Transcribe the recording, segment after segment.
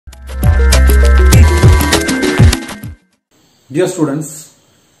Dear students,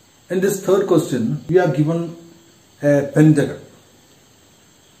 in this third question, we are given a pentagon.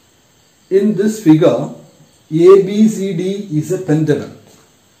 In this figure, ABCD is a pentagon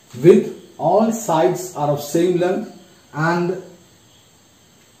with all sides are of same length and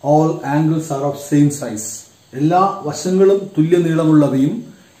all angles are of same size. എല്ലാ വശങ്ങളും തുല്യ നീളമുള്ളവയും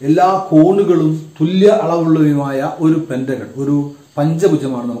എല്ലാ കോണുകളും തുല്യ അളവുള്ളവയുമായ ഒരു pentagon, ഒരു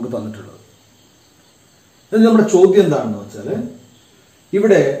പഞ്ചഭുജമാണ് നമുക്ക് തന്നിട്ടുള്ളത്. ഇത് നമ്മുടെ ചോദ്യം എന്താണെന്ന് വെച്ചാൽ,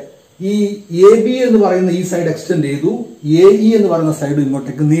 ഇവിടെ ഈ എ ബി എന്ന് പറയുന്ന ഈ സൈഡ് എക്സ്റ്റെൻഡ് ചെയ്തു, എ ഇ എന്ന് പറയുന്ന സൈഡ്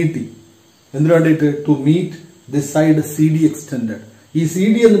ഇങ്ങോട്ടേക്ക് നീട്ടി. എന്തിനു വേണ്ടിയിട്ട്? To meet this side C D extended. ഈ സി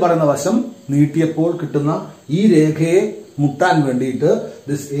ഡി എന്ന് പറയുന്ന വശം നീട്ടിയപ്പോൾ കിട്ടുന്ന ഈ രേഖയെ മുട്ടാൻ വേണ്ടിയിട്ട്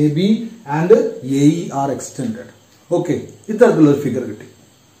this A B and A E R extended. Okay, ഇത്തരത്തിലുള്ള ഒരു ഫിഗർ കിട്ടി.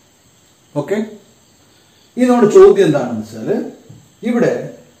 ഓക്കെ, ഈ നമ്മുടെ ചോദ്യം എന്താണെന്ന് വെച്ചാല്, ഇവിടെ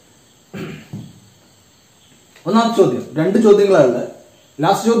ഒന്നാമത്തെ ചോദ്യം, രണ്ട് ചോദ്യങ്ങളാണ്.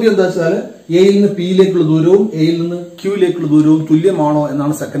 ലാസ്റ്റ് ചോദ്യം എന്താ വെച്ചാൽ, എയിൽ നിന്ന് പിയിലേക്കുള്ള ദൂരവും എയിൽ നിന്ന് ക്യൂയിലേക്കുള്ള ദൂരവും തുല്യമാണോ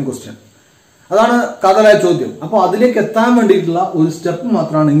എന്നാണ് സെക്കൻഡ് ക്വസ്റ്റ്യൻ. അതാണ് കാതലായ ചോദ്യം. അപ്പോൾ അതിലേക്ക് എത്താൻ വേണ്ടിയിട്ടുള്ള ഒരു സ്റ്റെപ്പ്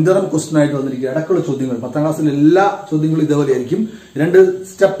മാത്രമാണ് ഇന്ററം ക്വസ്റ്റ്യൻ ആയിട്ട് വന്നിരിക്കുക. ഇടയ്ക്കുള്ള ചോദ്യങ്ങൾ 10ാം ക്ലാസ്സിലെ എല്ലാ ചോദ്യങ്ങളും ഇതേപോലെ ആയിരിക്കും. രണ്ട്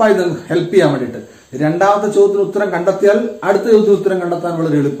സ്റ്റെപ്പായി ഹെൽപ്പ് ചെയ്യാൻ വേണ്ടിയിട്ട്. രണ്ടാമത്തെ ചോദ്യത്തിന് ഉത്തരം കണ്ടെത്തിയാൽ അടുത്ത ചോദ്യത്തിന് ഉത്തരം കണ്ടെത്താൻ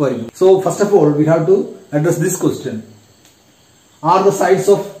വളരെ എളുപ്പമായിരിക്കും. So first of all we have to address this question. Are the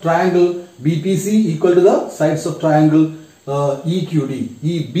sides of triangle BPC equal to the sides of triangle EQD?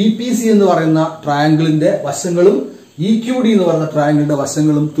 ഈ BPC എന്ന് പറയുന്ന ട്രയാങ്കിളിന്റെ വശങ്ങളും EQD എന്ന് പറയുന്ന ട്രയാങ്കിളിന്റെ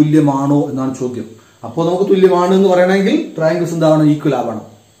വശങ്ങളും തുല്യമാണോ എന്നാണ് ചോദ്യം. അപ്പോൾ നമുക്ക് തുല്യമാണ് എന്ന് പറയണമെങ്കിൽ ട്രയാങ്കിൾസ് എന്താണ്? ഈക്വൽ ആവണം.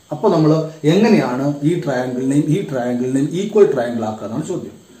 അപ്പോൾ നമ്മൾ എങ്ങനെയാണ് ഈ ട്രയാങ്കിളിനെയും ഈക്വൽ ട്രയാങ്കിൾ ആക്കുക എന്നാണ്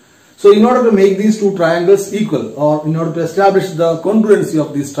ചോദ്യം. So in order to make these two triangles equal, or in order to establish the congruency of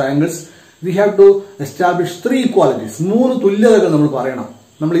these triangles, we have to establish three equalities. മൂന്ന് തുല്യതകൾ നമ്മൾ പറയണം.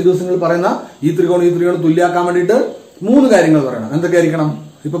 നമ്മൾ ഈ ദിവസങ്ങളിൽ പറയുന്ന ഈ ത്രികോണം തുല്യമാക്കാൻ വേണ്ടിയിട്ട് മൂന്ന് കാര്യങ്ങൾ പറയണം. എന്തൊക്കെയായിരിക്കണം?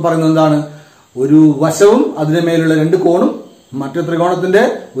 ഇപ്പൊ പറയുന്നത് എന്താണ്? ഒരു വശവും അതിന്റെ മേലുള്ള രണ്ട് കോണും, മറ്റേ ത്രികോണത്തിന്റെ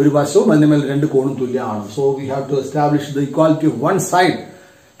ഒരു വശവും അതിന്റെ മേലെ രണ്ട് കോണും തുല്യമാണ്. So we have to establish the equality of one side.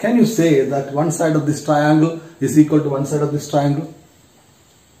 Can you say that one side of this triangle is equal to one side of this triangle?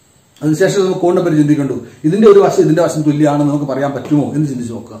 അതിനുശേഷം നമുക്ക് കോണിനെ പറ്റി ചിന്തിക്കണ്ടു. ഇതിന്റെ ഒരു വശം ഇതിന്റെ വശം തുല്യമാണെന്ന് നമുക്ക് പറയാൻ പറ്റുമോ എന്ന്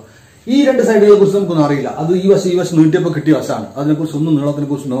ചിന്തിച്ച് നോക്കുക. ഈ രണ്ട് സൈഡുകളെ കുറിച്ച് നമുക്കൊന്നും അറിയില്ല. അത് ഈ വശം നീട്ടിയപ്പോൾ കിട്ടിയ വശമാണ്. അതിനെക്കുറിച്ച് ഒന്നും നീളത്തിനെ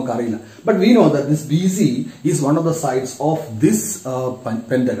കുറിച്ച് നമുക്ക് അറിയില്ല. But we know that this BC is one of the sides of this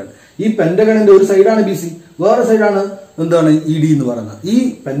pentagon. ഈ പെന്റഗണിന്റെ ഒരു സൈഡാണ് BC, വേറെ സൈഡാണ് എന്താണ് ED എന്ന് പറയുന്നത്. ഈ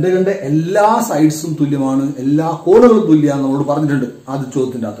പെന്റഗണിന്റെ എല്ലാ സൈഡ്സും തുല്യമാണ്, എല്ലാ കോണുകളും തുല്യമാണ് നമ്മളോട് പറഞ്ഞിട്ടുണ്ട് ആദ്യ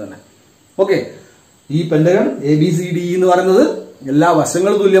ചോദ്യത്തിന്റെ അകത്ത് തന്നെ. ഓക്കെ, ഈ പെന്റഗൺ ABCD എന്ന് പറയുന്നത് എല്ലാ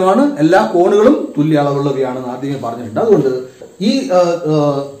വശങ്ങളും തുല്യമാണ്, എല്ലാ കോണുകളും തുല്യ അളവുള്ളവയാണെന്ന് ആദ്യമേ പറഞ്ഞിട്ടുണ്ട്. അതുകൊണ്ട് ഈ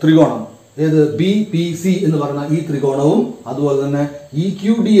ത്രികോണം, ഏത് BPC എന്ന് പറയുന്ന ഈ ത്രികോണവും അതുപോലെ തന്നെ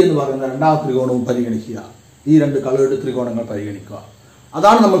EQD എന്ന് പറയുന്ന രണ്ടാമത്തെ ത്രികോണവും പരിഗണിക്കുക. ഈ രണ്ട് കളേർഡ് ത്രികോണങ്ങൾ പരിഗണിക്കുക.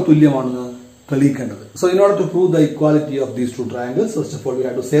 അതാണ് നമ്മൾ തുല്യമാണെന്ന് തെളിയിക്കേണ്ടത്. So in order to prove the equality of these two triangles, first of all we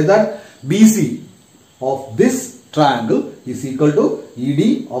have to say that BC of this triangle is equal to ED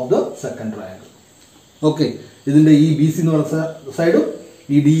of the second triangle. Okay, ഇതിന്റെ ഈ BC എന്ന് പറയുന്ന സൈഡും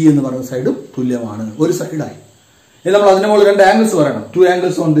ഈ DE എന്ന് പറയുന്ന സൈഡും തുല്യമാണ്, ഒരു സൈഡായി. ഇനി നമ്മൾ അതിന്റെ മുകളിൽ രണ്ട് ആംഗിൾസ് പറയണം. Two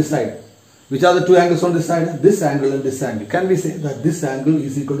angles on this side. Which are the two angles on this side? This angle and this angle. Can we say that this angle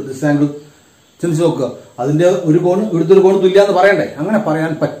is equal to this angle? ചിന്തിച്ച് നോക്കുക. അതിന്റെ ഒരു കോണ് ഇവിടുത്തെ ഒരു cone തുല്യാന്ന് പറയണ്ടേ? അങ്ങനെ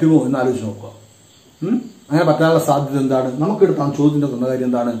പറയാൻ പറ്റുമോ എന്ന് ആലോചിച്ച് നോക്കുക. അങ്ങനെ പറ്റാനുള്ള സാധ്യത എന്താണ്? നമുക്കെടുത്താൻ ചോദ്യത്തിന്റെ തന്ന കാര്യം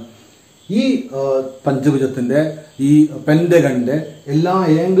എന്താണ്? ഈ പഞ്ചഭുജത്തിന്റെ ഈ പെന്റഗണിന്റെ എല്ലാ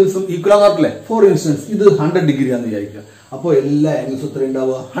ആംഗിൾസും ഈക്വൽ ആകാറില്ലേ? ഫോർ ഇൻസ്റ്റൻസ് ഇത് 100 ഡിഗ്രി ആണെന്ന് വിചാരിക്കുക. അപ്പോൾ എല്ലാ ആംഗിൾസും എത്ര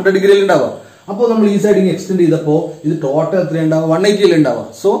ഉണ്ടാവുക? 100 ഡിഗ്രിയിൽ ഉണ്ടാവുക. അപ്പോൾ നമ്മൾ ഈ സൈഡ് എക്സ്റ്റെൻഡ് ചെയ്തപ്പോൾ ഇത് ടോട്ടൽ എത്ര ഉണ്ടാവുക? 180 ഉണ്ടാവുക.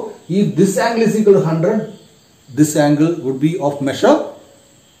 സോ ഈ this angle is equal to 100, this angle would be of measure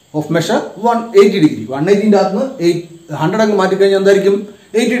 180 degree. 180ന്റെ അകത്ത് 100 അങ്ങ് മാറ്റിക്കഴിഞ്ഞാൽ എന്തായിരിക്കും?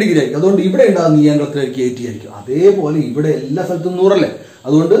 80 ഡിഗ്രി ആയിരിക്കും. അതുകൊണ്ട് ഇവിടെ ഉണ്ടാകുന്ന ഈ ആംഗിൾ എത്രയായിരിക്കും? 80 ആയിരിക്കും. അതേപോലെ ഇവിടെ എല്ലാ സ്ഥലത്തും 100 അല്ലേ?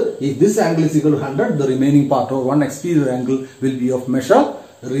 അതുകൊണ്ട് if this angle is equal to 100, the remaining part or one exterior angle will be of measure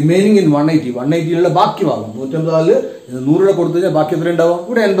remaining in 180. 180ലുള്ള ബാക്കി ഭാഗം 150 100 കൊടുത്തു കഴിഞ്ഞാൽ ബാക്കി എത്ര ഉണ്ടാവും?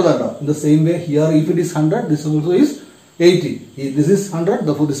 ഇവിടെ 80 ഉണ്ടാവും. In the same way here, if it is 100, this also is 80. If this is 100,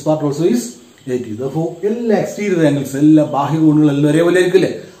 therefore this part also is 80. Therefore എല്ലാ exterior angles, എല്ലാ ബാഹ്യ കോണുകളും എല്ലാം ഒരേപോലെ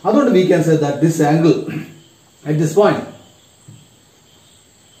ആയിരിക്കില്ലേ? അതുകൊണ്ട് we can say that this angle at this point,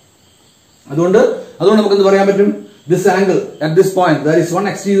 അതുകൊണ്ട് നമുക്ക് എന്ത് പറയാൻ പറ്റും? This angle at this point, there is one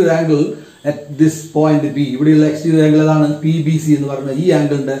exterior angle at this point B. ഇവിടെയുള്ള exterior angle ഏതാണ്? PBC എന്ന് പറയുന്ന ഈ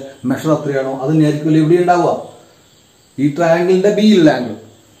ആംഗിളിന്റെ മെഷർ എത്രയാണോ അതിനായിരിക്കും ഇവിടെ ഉണ്ടാവുക. ഈ ട്രയാങ്കിളിന്റെ ബിയിലുള്ള ആംഗിൾ,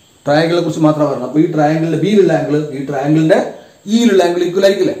 ട്രയാങ്കിളിനെ കുറിച്ച് മാത്രം പറഞ്ഞു. അപ്പൊ ഈ ട്രയാങ്കിളിന്റെ ബിയിലുള്ള ആംഗിൾ ഈ ട്രയാങ്കിളിന്റെ ഇയിലുള്ള ആംഗിൾ ഈക്വൽ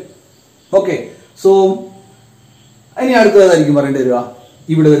ആയിരിക്കില്ലേ? ഓക്കെ, സോ ഇനി അടുത്ത ഏതായിരിക്കും പറയേണ്ടി വരിക?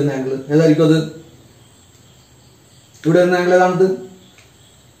 ഇവിടെ വരുന്ന ആംഗിൾ ഏതായിരിക്കും? അത് ഇവിടെ വരുന്ന ആംഗിൾ ഏതാണത്?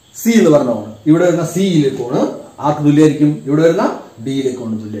 സി എന്ന് പറഞ്ഞ കോണ്. ഇവിടെ വരുന്ന സിയിലെ കോണ് ആർക്ക് തുല്യമായിരിക്കും? ഇവിടെ വരുന്ന ഡിയിലെ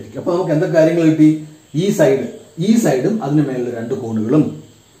കോണ് തുല്യമായിരിക്കും. അപ്പൊ നമുക്ക് എന്തൊക്കെ കാര്യങ്ങൾ കിട്ടി? ഈ സൈഡും അതിന് മേലുള്ള രണ്ട് കോണുകളും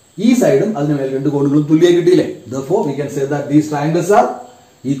ഈ സൈഡും അതിന് മേലെ രണ്ട് കോണുകളും തുല്യം കിട്ടിയില്ലേ? Therefore we can say that these triangles are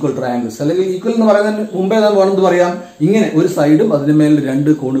equal triangles. അല്ലെങ്കിൽ ഈക്വൽ എന്ന് പറയുന്നതിന് മുമ്പേ നാം വേണമെന്ന് പറയാം, ഇങ്ങനെ ഒരു സൈഡും അതിന് മേലെ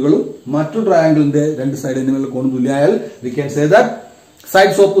രണ്ട് കോണുകളും മറ്റൊരു ട്രയാങ്കിളിന്റെ രണ്ട് സൈഡിന് മേലെ കോണും തുല്യമായാൽ we can say that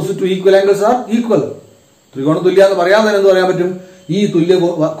sides opposite to equal angles are equal. ത്രികോണ തുല്യ എന്ന് പറയാൻ തന്നെ എന്ത് പറയാൻ പറ്റും? ഈ തുല്യ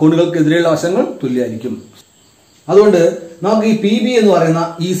കോണുകൾക്കെതിരെയുള്ള വശങ്ങൾ തുല്യമായിരിക്കും. അതുകൊണ്ട് നമുക്ക് ഈ പി ബി എന്ന് പറയുന്ന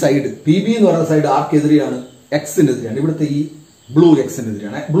ഈ സൈഡ്, പി ബി എന്ന് പറയുന്ന സൈഡ് ആർക്കെതിരെയാണ്? എക്സിനെതിരെയാണ്. ഇവിടുത്തെ ഈ ബ്ലൂ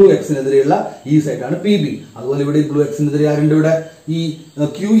എക്സിനെതിരെയാണ്. ബ്ലൂ എക്സിനെതിരെയുള്ള ഈ സൈഡാണ് പി ബി. അതുപോലെ ഇവിടെ ബ്ലൂ എക്സിനെതിരെ ആരുണ്ട്? ഇവിടെ ഈ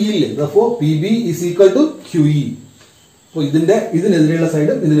ക്യൂ ഇല്ലേ? Therefore PB is equal to QE. അപ്പോൾ ഇതിനെതിരെയുള്ള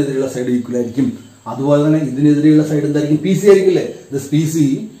സൈഡും ഇതിനെതിരെയുള്ള സൈഡ് ഈക്വൽ ആയിരിക്കും. അതുപോലെ തന്നെ ഇതിനെതിരെയുള്ള സൈഡ് എന്തായിരിക്കും? P C ആയിരിക്കില്ലേ? This P C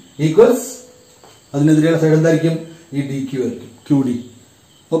equals അതിനെതിരെയുള്ള side എന്തായിരിക്കും? ഈ ഡി ക്യൂ ആയിരിക്കും, ക്യൂ ഡി.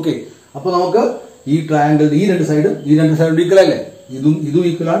 ഓക്കെ, അപ്പൊ നമുക്ക് ഈ ട്രയാങ്കിൾ ഈ രണ്ട് സൈഡും ഈക്വൽ അല്ലേ? ഇതും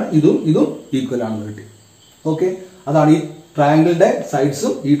ഈക്വൽ ആണ്, ഇതും ഈക്വൽ ആണെന്ന് കിട്ടി. ഓക്കെ, അതാണ് ഈ ട്രയാങ്കിളിന്റെ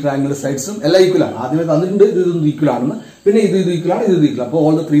സൈഡ്സും ഈ ട്രയാങ്കിളിന്റെ സൈഡ്സും എല്ലാം ഈക്വൽ ആണ്. ആദ്യമേ തന്നിട്ടുണ്ട് ഇതൊന്നും ഈക്വൽ ആണെന്ന്, പിന്നെ ഇത് ഈക്വൽ ആണ്, ഇത് ഈക്വൽ. അപ്പോൾ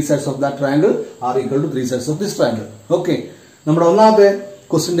all the 3 sides of that triangle are equal to 3 sides of this triangle. Okay, നമ്മുടെ ഒന്നാമത്തെ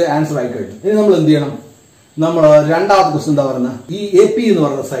ക്വസ്റ്റിന്റെ ആൻസർ ആയി കഴിഞ്ഞു. ഇനി നമ്മൾ എന്ത് ചെയ്യണം? നമ്മൾ രണ്ടാമത്തെ ക്വസ്റ്റ്യൻ എന്താ പറയുന്നത്? ഈ എ പി എന്ന്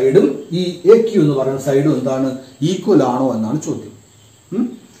പറയുന്ന സൈഡും ഈ എ ക്യു എന്ന് പറയുന്ന സൈഡും എന്താണ്? ഈക്വൽ ആണോ എന്നാണ് ചോദ്യം.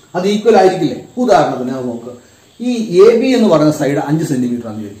 അത് ഈക്വൽ ആയിരിക്കില്ലേ? ഉദാഹരണത്തിന് നോക്കുക, ഈ എ ബി എന്ന് പറയുന്ന സൈഡ് 5 സെന്റിമീറ്റർ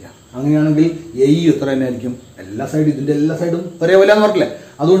ആണെന്ന് വിചാരിക്കുക. അങ്ങനെയാണെങ്കിൽ എ ഇ എത്ര തന്നെ ആയിരിക്കും? എല്ലാ സൈഡും ഇതിന്റെ എല്ലാ സൈഡും ഒരേപോലെ എന്ന് പറഞ്ഞില്ലേ?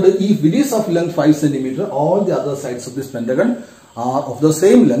 അതുകൊണ്ട് ഈ it is of length 5 centimeter, all the other sides of this pentagon are of the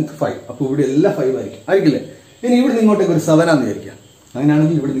same length 5. അപ്പോൾ ഇവിടെ എല്ലാം 5 ആയിരിക്കില്ലേ? ഇനി ഇവിടെ ഇങ്ങോട്ടേക്ക് ഒരു 7 ആണെന്ന് വിചാരിക്കാം.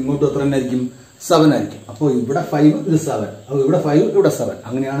 അങ്ങനെയാണെങ്കിൽ ഇവിടെ ഇങ്ങോട്ട് എത്ര തന്നെ ആയിരിക്കും? 7 ആയിരിക്കും. അപ്പോൾ ഇവിടെ 5 ഇത് 7, അപ്പോൾ ഇവിടെ 5 ഇവിടെ 7.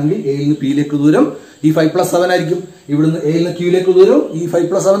 അങ്ങനെയാണെങ്കിൽ എയിൽ നിന്ന് പിയിലേക്ക് ദൂരം ഈ 5+7 ആയിരിക്കും. ഇവിടുന്ന് എയിൽ നിന്ന് ക്യൂയിലേക്ക് ദൂരം ഈ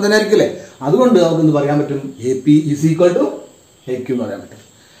 5+7 തന്നെ ആയിരിക്കില്ലേ? അതുകൊണ്ട് നമുക്ക് എന്ത് പറയാൻ പറ്റും? A P is equal to A Q എന്ന് പറയാൻ പറ്റും.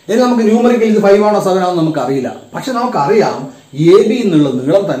 ഇനി നമുക്ക് ന്യൂമറിക്കൽ ഇത് 5 ആണോ 7 ആണോ നമുക്ക് അറിയില്ല. പക്ഷെ നമുക്കറിയാം എ ബി എന്നുള്ള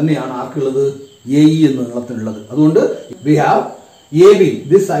നീളം തന്നെയാണ് ആർക്കുള്ളത്? എ ഇ എന്ന നീളത്തിനുള്ളത്. അതുകൊണ്ട് we have A B,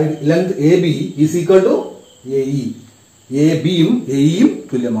 this side length A B is equal to A E. A ബിയും എ ഇയും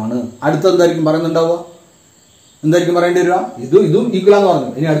തുല്യമാണ്. അടുത്ത എന്തായിരിക്കും പറയുന്നുണ്ടാവുക? എന്തായിരിക്കും പറയേണ്ടി വരിക? ഇതും ഈക്വൽ ആണെന്ന് പറഞ്ഞു.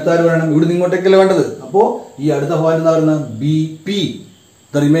 ഇനി അടുത്ത ആര് പറയണം? ഇവിടെ ഇങ്ങോട്ടേക്കല്ലേ വേണ്ടത്. അപ്പോ ഈ അടുത്ത പോയിന്റ് എന്താ പറയുന്നത്? B P,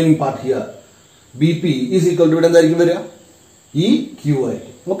 the remaining part here, B P is equal to ഇവിടെ എന്തായിരിക്കും വരിക? ഈ ക്യൂ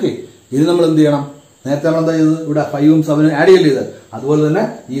ആയിരിക്കും. ഓക്കെ, ഇത് നമ്മൾ എന്ത് ചെയ്യണം? നേരത്തെ നമ്മൾ എന്താ ചെയ്തത്? ഇവിടെ 5ഉം 7ഉം ആഡ് ചെയ്യല്ലേ? അതുപോലെ തന്നെ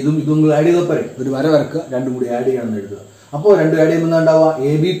ഇതും ആഡ് ചെയ്തപ്പോൾ ഒരു വര വരക്കുക, രണ്ടും കൂടി ആഡ് ചെയ്യണമെന്ന് എഴുതുക. അപ്പോൾ രണ്ടും ആഡ് ചെയ്യുമ്പോൾ എന്താ ഉണ്ടാവുക?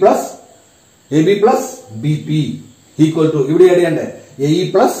 A B plus B P equal to ഇവിടെ ആഡ് ചെയ്യണ്ടേ? A E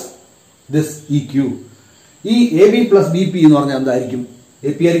plus this E Q. ഈ A B plus B P എന്ന് പറഞ്ഞാൽ എന്തായിരിക്കും?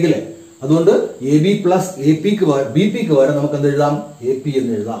 A P ആയിരിക്കില്ലേ? അതുകൊണ്ട് A B plus A pick B പിക്ക് വരെ നമുക്ക് എന്ത് എഴുതാം? എ പി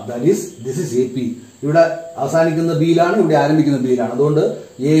എന്ന് എഴുതാം. That is this is A P. ഇവിടെ അവസാനിക്കുന്ന ബിയിലാണ്, ഇവിടെ ആരംഭിക്കുന്ന ബിയിലാണ്. അതുകൊണ്ട്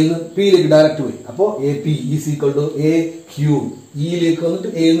എയിൽ നിന്ന് പിയിലേക്ക് ഡയറക്റ്റ് പോയി. അപ്പോൾ A P is equal to A Q. ഇയിലേക്ക് വന്നിട്ട്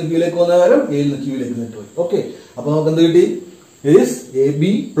എയിൽ നിന്ന് ക്യൂയിലേക്ക് വന്ന പകരം എയിൽ നിന്ന് ക്യൂയിലേക്ക് വന്നിട്ട് പോയി. ഓക്കെ, അപ്പൊ നമുക്ക് എന്ത് കിട്ടി? Is A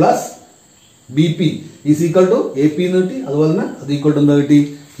B plus B P is equal to A P എന്ന് കിട്ടി. അതുപോലെ തന്നെ അത് ഈക്വൽ ടു എന്താ കിട്ടി?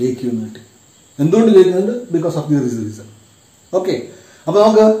 എ ക്യൂ എന്ന് കിട്ടി. എന്തുകൊണ്ട് ചോദിക്കുന്നുണ്ട്? Because of this reason. Okay, അപ്പൊ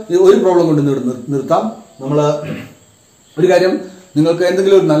നമുക്ക് ഒരു പ്രോബ്ലം കൊണ്ട് നിർത്താം. നമ്മള് ഒരു കാര്യം, നിങ്ങൾക്ക്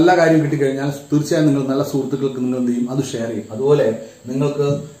എന്തെങ്കിലും ഒരു നല്ല കാര്യം കിട്ടിക്കഴിഞ്ഞാൽ തീർച്ചയായും നിങ്ങൾ നല്ല സുഹൃത്തുക്കൾക്ക് നിങ്ങൾ എന്ത് ചെയ്യും? അത് ഷെയർ ചെയ്യും. അതുപോലെ നിങ്ങൾക്ക്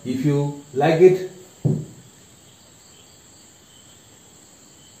if you like it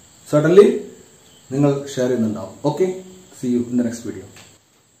certainly നിങ്ങൾ ഷെയർ ചെയ്യുന്നുണ്ടാവും. Okay, see you in the next video.